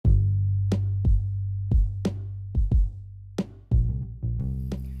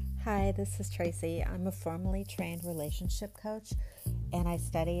Hi, this is Tracy. I'm a formally trained relationship coach, and I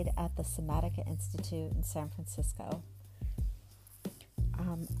studied at the Somatica Institute in San Francisco.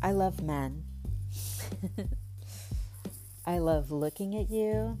 I love men. I love looking at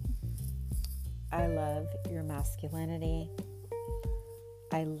you. I love your masculinity.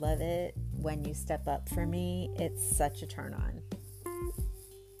 I love it when you step up for me. It's such a turn on.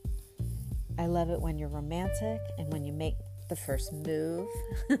 I love it when you're romantic and when you make the first move.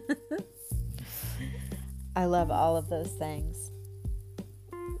 I love all of those things.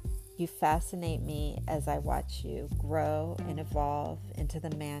 You fascinate me as I watch you grow and evolve into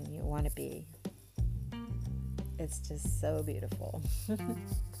the man you want to be. It's just so beautiful.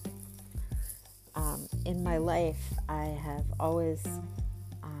 In my life, I have always,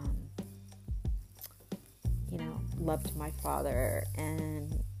 loved my father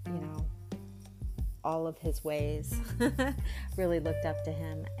and, all of his ways. Really looked up to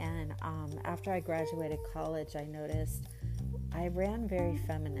him. And after I graduated college, I noticed I ran very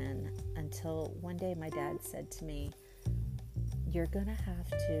feminine until one day my dad said to me, "You're going to have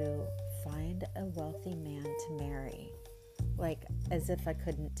to find a wealthy man to marry." Like as if I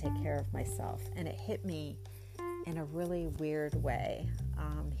couldn't take care of myself. And it hit me in a really weird way.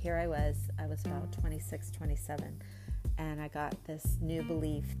 Here I was about 26, 27, and I got this new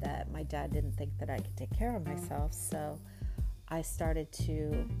belief that my dad didn't think that I could take care of myself. So I started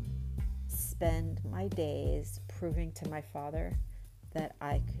to spend my days proving to my father that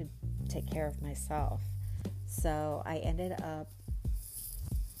I could take care of myself. So I ended up,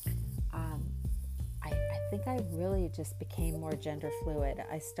 I think I really just became more gender fluid.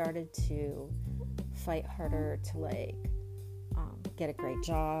 I started to fight harder to get a great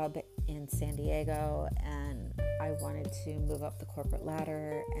job in San Diego, and I wanted to move up the corporate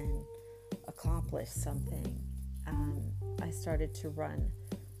ladder and accomplish something. I started to run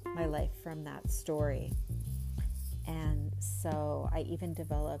my life from that story. And so I even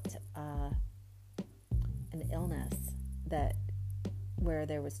developed an illness where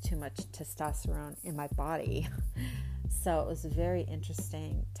there was too much testosterone in my body. So it was a very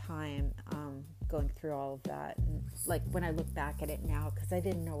interesting time going through all of that. And when I look back at it now, because I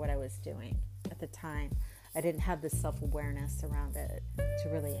didn't know what I was doing at the time. I didn't have the self-awareness around it to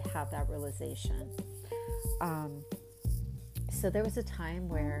really have that realization. So there was a time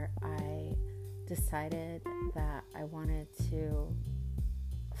where I decided that I wanted to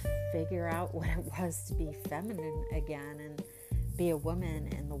figure out what it was to be feminine again and be a woman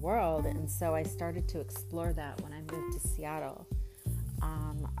in the world. And so I started to explore that when I moved to Seattle.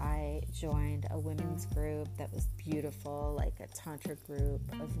 I joined a women's group that was beautiful, like a tantra group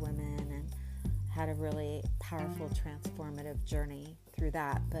of women, and had a really powerful, transformative journey through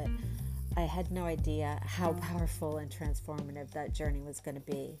that. But I had no idea how powerful and transformative that journey was going to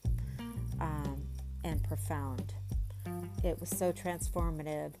be, and profound. It was so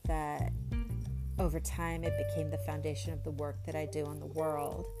transformative that over time it became the foundation of the work that I do in the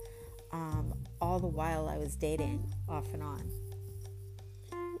world, all the while I was dating off and on.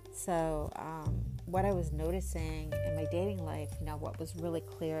 So what I was noticing in my dating life, what was really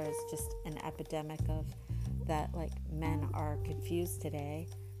clear is just an epidemic of that, men are confused today,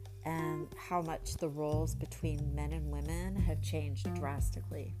 and how much the roles between men and women have changed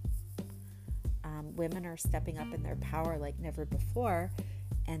drastically. Women are stepping up in their power like never before,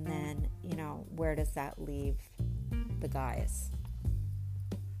 and then, where does that leave the guys?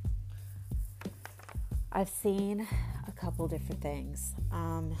 I've seen a couple different things.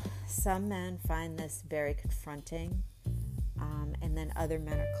 Some men find this very confronting, and then other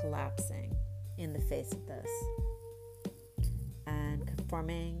men are collapsing in the face of this and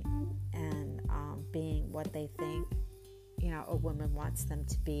conforming and being what they think a woman wants them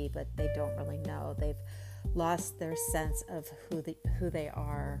to be, but they don't really know. They've lost their sense of who they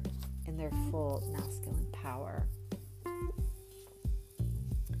are in their full masculine power.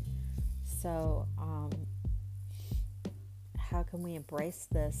 So, how can we embrace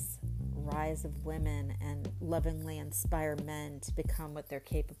this rise of women and lovingly inspire men to become what they're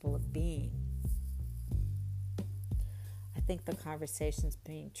capable of being? I think the conversation's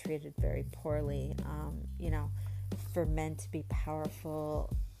being treated very poorly. For men to be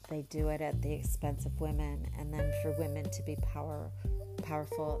powerful, they do it at the expense of women, and then for women to be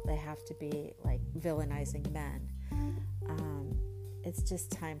powerful, they have to be villainizing men. It's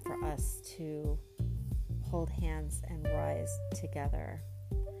just time for us to hold hands and rise together.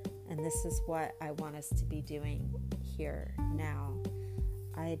 And this is what I want us to be doing here now.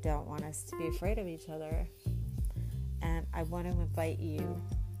 I don't want us to be afraid of each other. And I want to invite you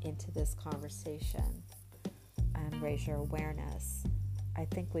into this conversation and raise your awareness I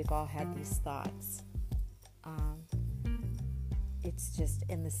think we've all had these thoughts. It's just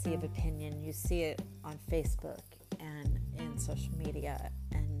in the sea of opinion. You see it on Facebook and in social media,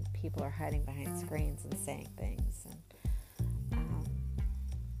 and people are hiding behind screens and saying things.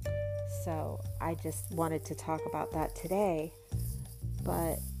 And so I just wanted to talk about that today.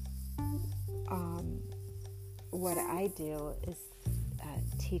 But what I do is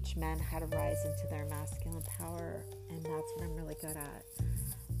teach men how to rise into their masculine power, and that's what I'm really good at.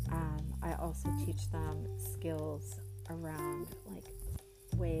 I also teach them skills around like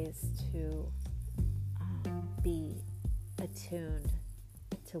ways to be attuned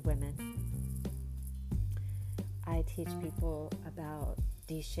to women. I teach people about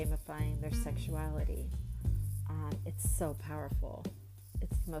de-shamifying their sexuality. It's so powerful.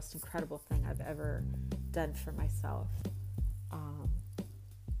 It's the most incredible thing I've ever done for myself.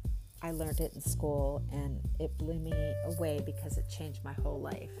 I learned it in school, and it blew me away because it changed my whole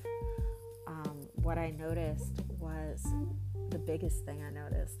life. What I noticed was, the biggest thing I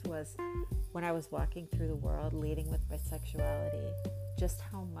noticed was when I was walking through the world leading with my sexuality, just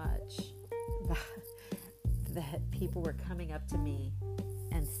how much that people were coming up to me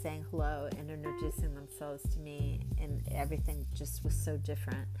and saying hello and introducing themselves to me, and everything just was so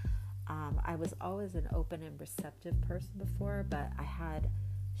different. I was always an open and receptive person before, but I had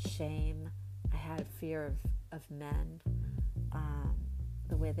shame. I had fear of men,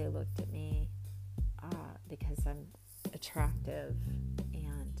 the way they looked at me, because I'm attractive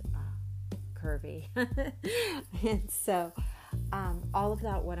and curvy. And so all of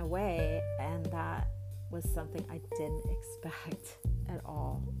that went away, and that was something I didn't expect at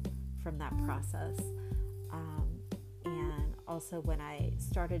all from that process. And also when I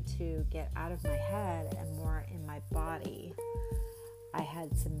started to get out of my head and more in my body, I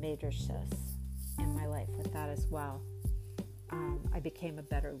had some major shifts in my life with that as well. I became a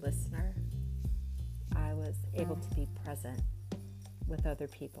better listener. I was able to be present with other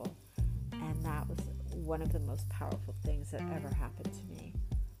people, and that was one of the most powerful things that ever happened to me.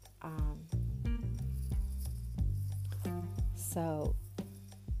 So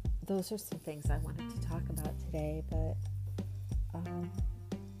those are some things I wanted to talk about today, but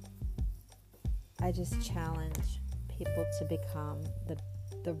I just challenge people to become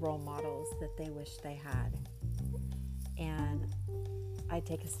the role models that they wish they had. And I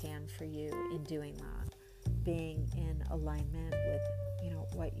take a stand for you in doing that, being in alignment with,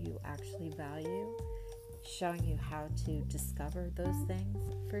 what you actually value, showing you how to discover those things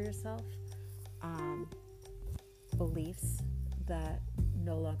for yourself, beliefs that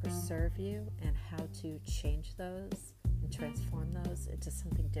no longer serve you, and how to change those and transform those into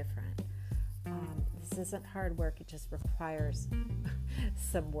something different. This isn't hard work. It just requires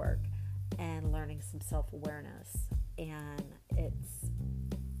some work and learning some self-awareness, and it's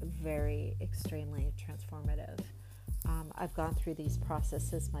very extremely transformative. I've gone through these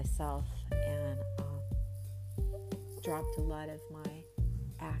processes myself, and dropped a lot of my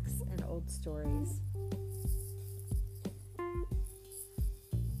acts and old stories